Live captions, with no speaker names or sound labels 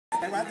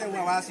Right there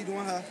while she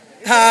doing her.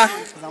 Huh?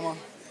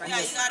 Yeah,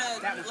 you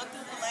gotta look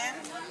through the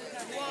lens.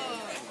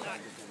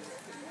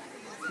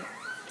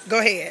 Go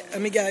ahead.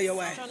 Let me get out of your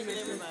way.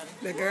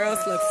 The girls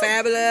look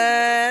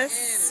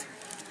fabulous.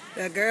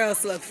 The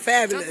girls look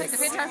fabulous. Don't take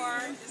a picture.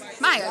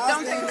 Maya,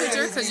 don't take a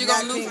picture because you're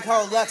going to lose. King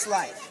Cole Lux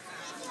Life.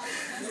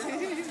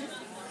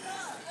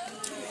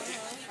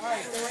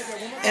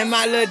 And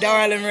my little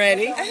darling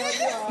ready.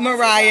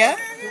 Mariah,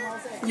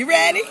 you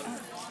ready?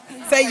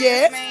 Say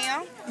yes.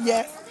 Ma'am.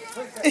 Yes.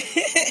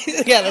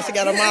 Yeah, she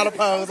got a model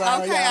pose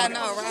on. Okay, I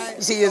know,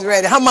 right? She is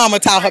ready. Her mama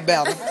taught her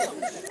better.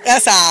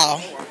 That's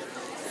all.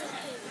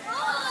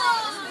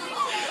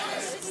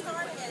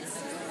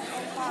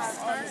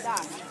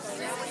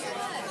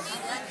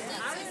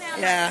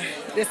 Yeah,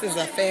 this is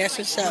a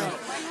fashion show.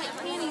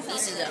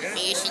 This is a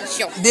fashion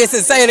show. This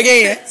is, say it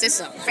again. This is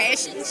a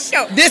fashion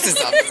show. This is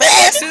a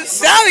fashion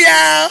show,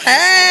 y'all.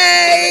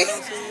 Hey.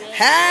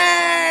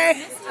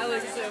 Hey.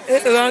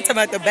 This is what I'm talking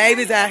about, the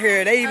babies out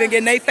here. They even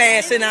getting their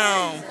fashion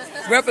on.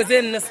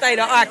 Representing the state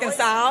of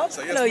Arkansas.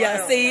 I know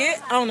y'all see it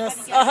on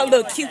her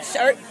little cute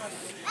shirt.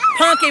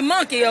 Punky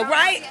Monkey, all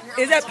right?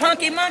 Is that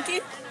Punky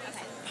Monkey?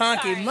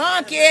 Punky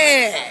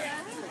Monkey.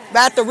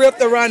 About to rip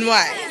the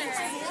runway.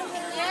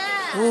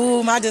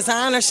 Ooh, my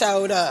designer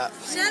showed up.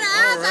 Shut up,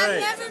 I've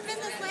never been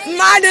this way.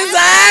 My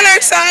designer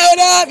showed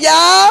up,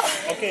 y'all.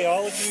 Okay,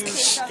 all of you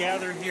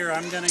gather here.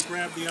 I'm going to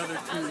grab the other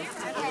two.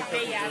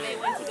 They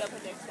went to go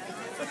put their stuff.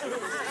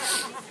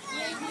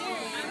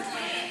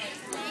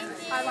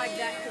 I like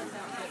that.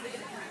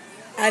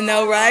 I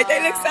know, right?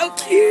 They look so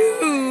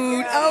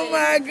cute. Oh,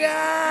 my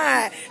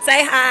God.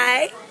 Say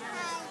hi.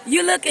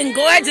 You looking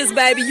gorgeous,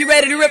 baby. You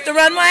ready to rip the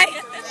runway?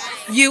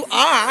 You are.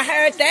 I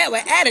heard that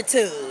with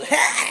attitude.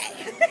 Hey.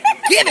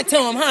 Give it to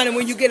him, honey,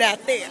 when you get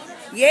out there.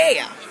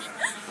 Yeah.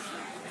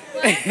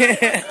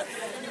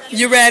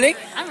 You ready?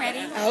 I'm ready.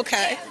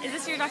 Okay. Is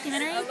this your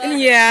documentary?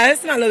 Yeah,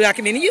 it's my little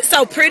documentary. You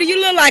so pretty. You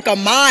look like a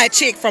mod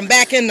chick from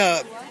back in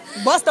the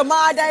Buster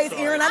Mod days,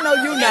 Erin. I know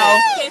you know.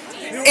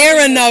 50s.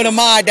 Erin know the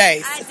Mod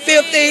days.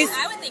 50s?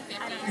 I would think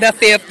 50s. The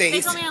They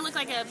 50s. told me I look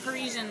like a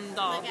Parisian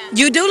doll.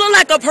 You do look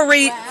like a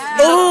Parisian.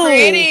 Ooh,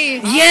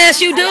 pretty. yes,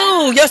 you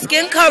do. Your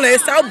skin color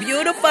is so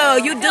beautiful.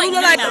 You do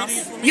look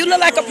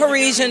like a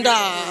Parisian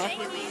doll.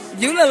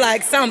 You look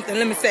like something.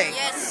 Let me see.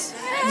 Yes.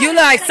 You look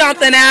like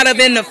something out of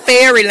in the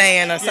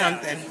fairyland or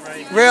something.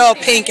 Real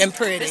pink and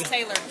pretty. That's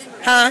Taylor.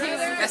 Huh?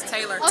 That's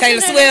Taylor.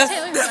 Taylor Swift.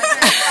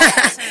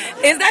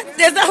 Is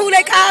that who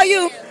they call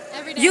you?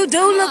 You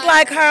do look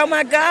like her. Oh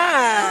my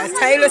God.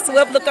 Taylor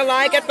Swift look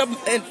alike at the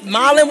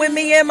modeling with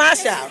me in my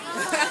shop.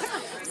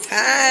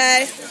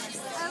 Hi.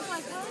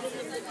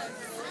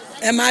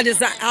 And my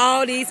design,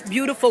 all these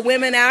beautiful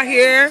women out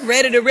here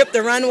ready to rip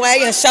the runway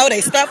and show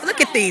their stuff. Look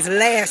at these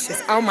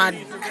lashes. Oh my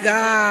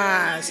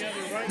gosh.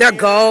 They're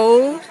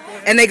gold.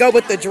 And they go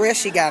with the dress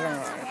she got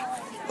on.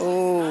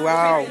 Oh,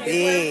 wow.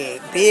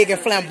 Big and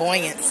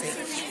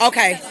flamboyancy.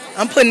 Okay,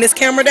 I'm putting this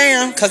camera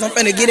down because I'm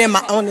finna get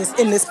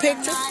in this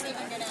picture.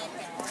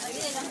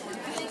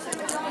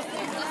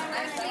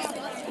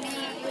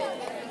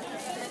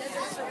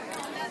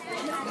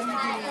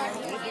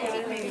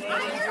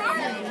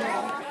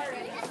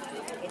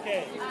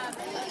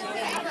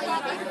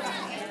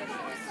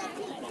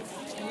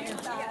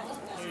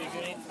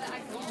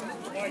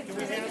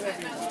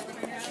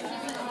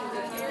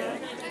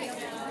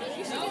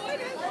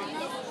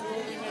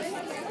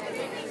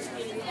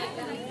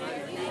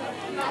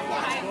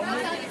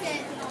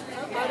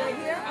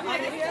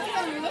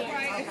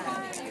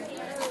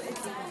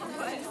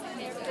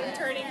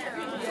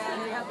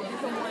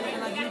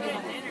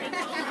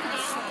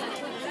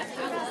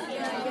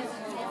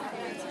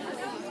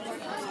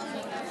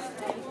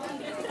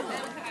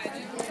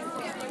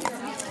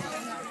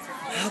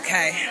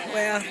 Okay,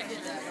 well,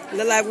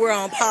 look like we're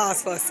on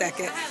pause for a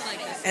second.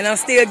 And I'm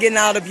still getting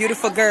all the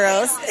beautiful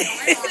girls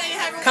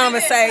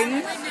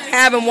conversating,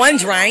 having one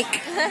drink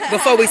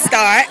before we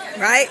start,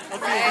 right?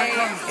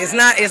 It's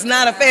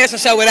not a fashion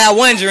show without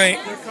one drink.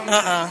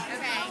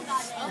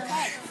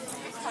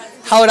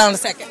 Hold on a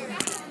second.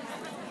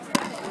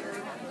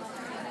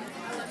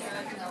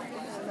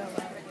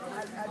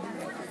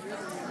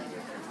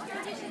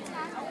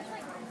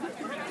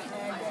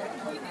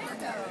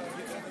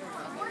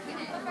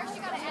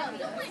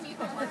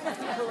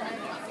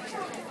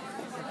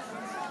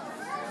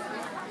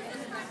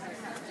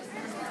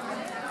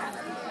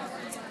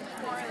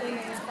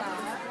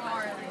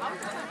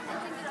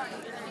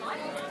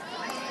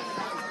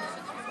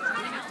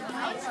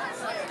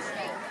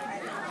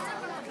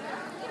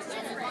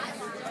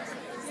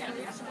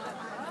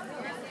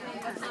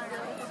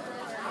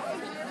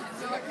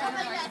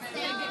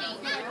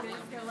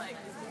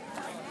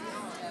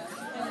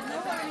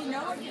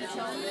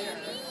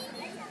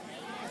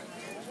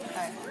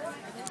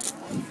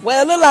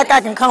 Well, it look like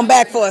I can come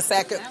back for a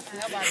second.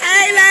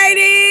 Hey,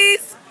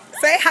 ladies.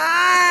 Say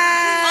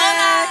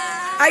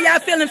hi. Are y'all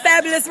feeling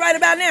fabulous right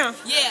about now?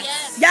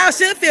 Yes. Y'all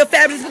should feel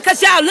fabulous because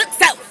y'all look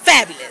so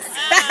fabulous.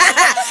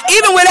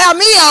 Even without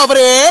me over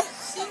there,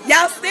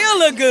 y'all still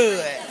look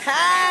good.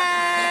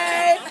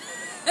 Hi.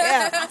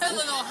 Yeah. It's a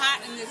little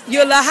hot in this.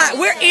 You're a little hot.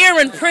 We're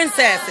earring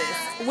princesses.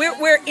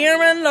 We're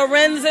earring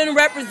Lorenzen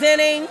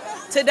representing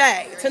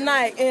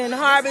tonight in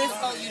Harvest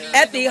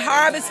at the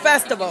Harvest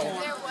Festival.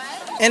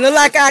 And look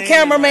like our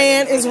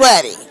cameraman is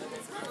ready.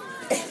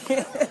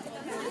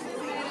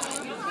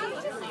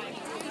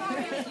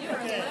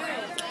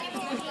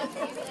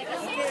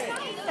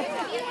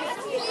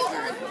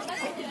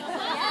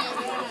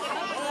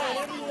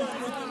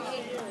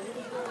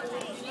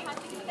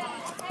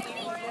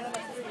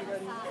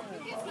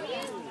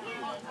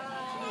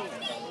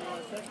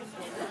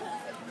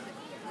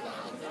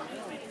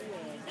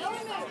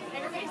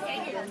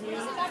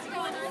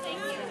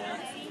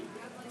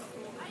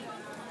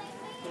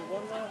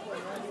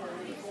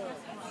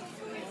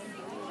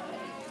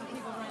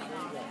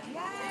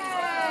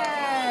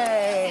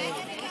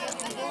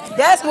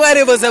 That's what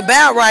it was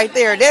about right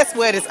there. That's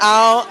what it's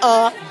all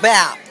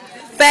about.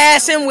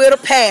 Fashion with a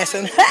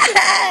passion.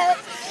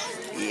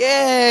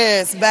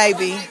 Yes,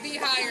 baby.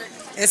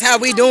 That's how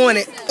we doing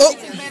it. Oh,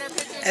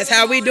 that's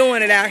how we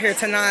doing it out here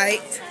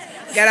tonight.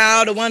 Got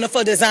all the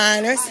wonderful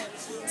designers.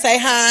 Say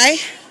hi.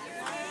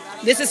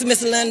 This is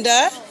Miss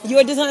Linda. You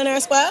a designer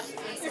as well?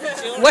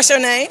 What's your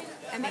name?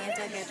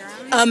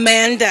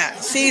 Amanda.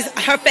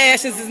 Her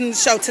fashions is in the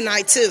show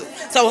tonight too.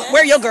 So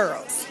where are your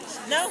girls?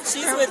 No,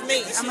 she's with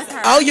me. I'm with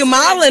her. Oh, you're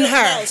modeling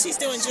her. No, she's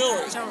doing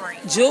jewelry.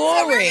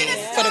 Jewelry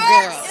for the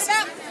girls.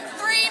 About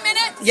 3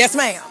 minutes. Yes,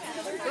 ma'am.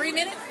 3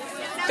 minutes.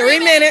 3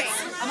 minutes.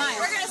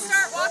 We're going to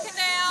start walking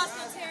down,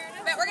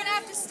 but we're going to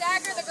have to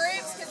stagger the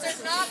groups because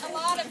there's not a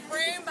lot of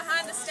room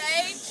behind the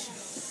stage.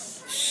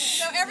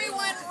 So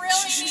everyone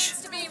really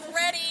needs to be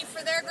ready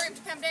for their group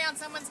to come down.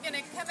 Someone's going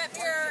to come up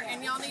here,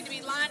 and y'all need to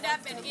be lined up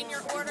and in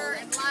your order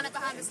and line up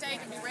behind the stage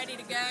and be ready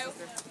to go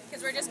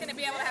because we're just going to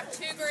be able to have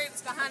 2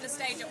 groups behind the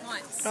stage at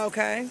once.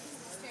 Okay.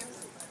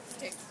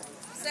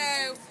 So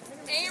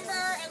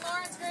Amber and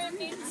Lauren's group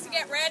needs to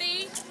get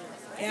ready.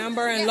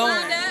 Amber and Get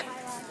Lauren. lined up.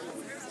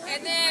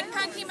 And then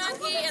Punky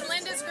Monkey and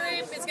Linda's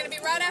group is going to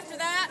be right after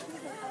that.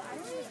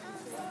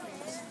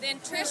 Then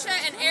Trisha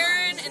and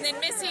Aaron, and then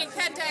Missy and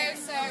Kato.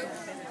 So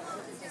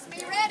just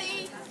be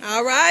ready.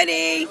 All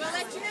righty. We'll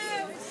let you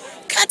know.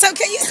 Kato,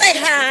 can you say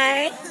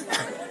hi?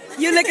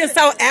 You're looking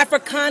so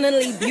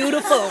Africanally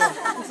beautiful.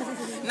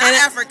 Not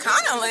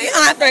Africanally.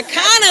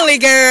 Africanally,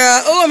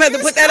 girl. Oh, I'm going to have to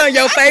put that on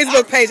your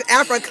Facebook page.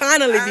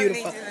 Africanally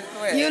beautiful.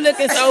 You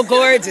looking so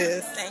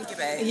gorgeous. Thank you,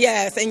 babe.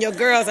 Yes, and your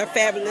girls are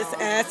fabulous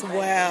as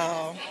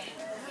well.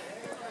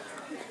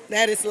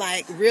 That is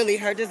like really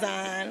her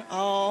design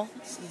all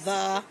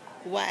the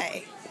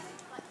way.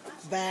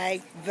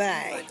 Bye,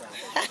 bye.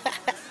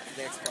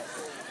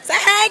 Say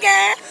hi,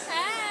 girl.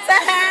 Say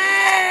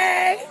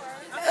hi.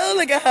 Oh,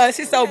 look at her.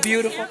 She's so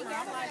beautiful.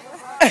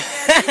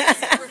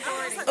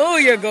 Oh,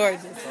 you're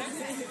gorgeous.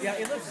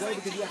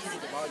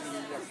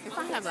 If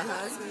I have a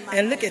husband,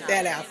 And look at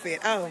that outfit.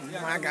 Oh,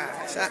 my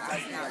gosh.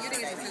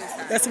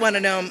 That's one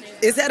of them.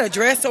 Is that a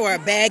dress or a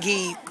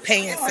baggy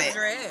pants set?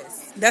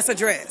 Dress. That's a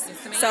dress.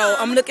 So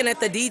I'm looking at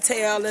the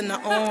detail in the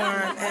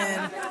arm,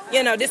 and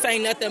you know, this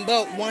ain't nothing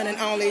but one and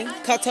only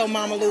Kato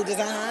Mamalu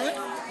design.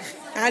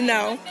 I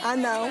know.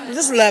 I'm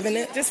just loving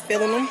it, just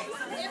feeling them. If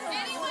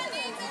anyone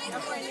needs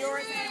anything,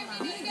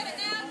 you need to get it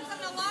down. I'm going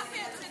to lock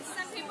it since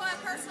some people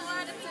have personal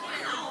items in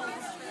there.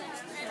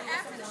 And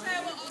after the show,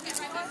 we'll all get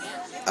right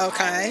back.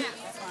 Okay.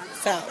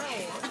 So,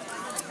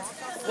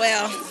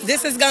 well,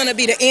 this is gonna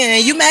be the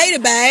end. You made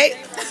it, babe.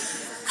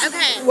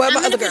 Okay, What I'm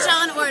about gonna the put girl?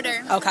 y'all in order.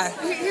 Okay.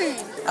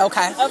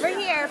 Okay. Over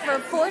here for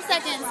 4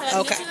 seconds so I can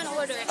Okay. get you in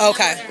order.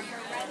 Okay.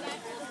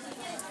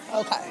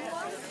 Okay.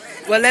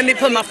 Well, let me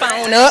put my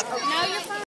phone up. No, you're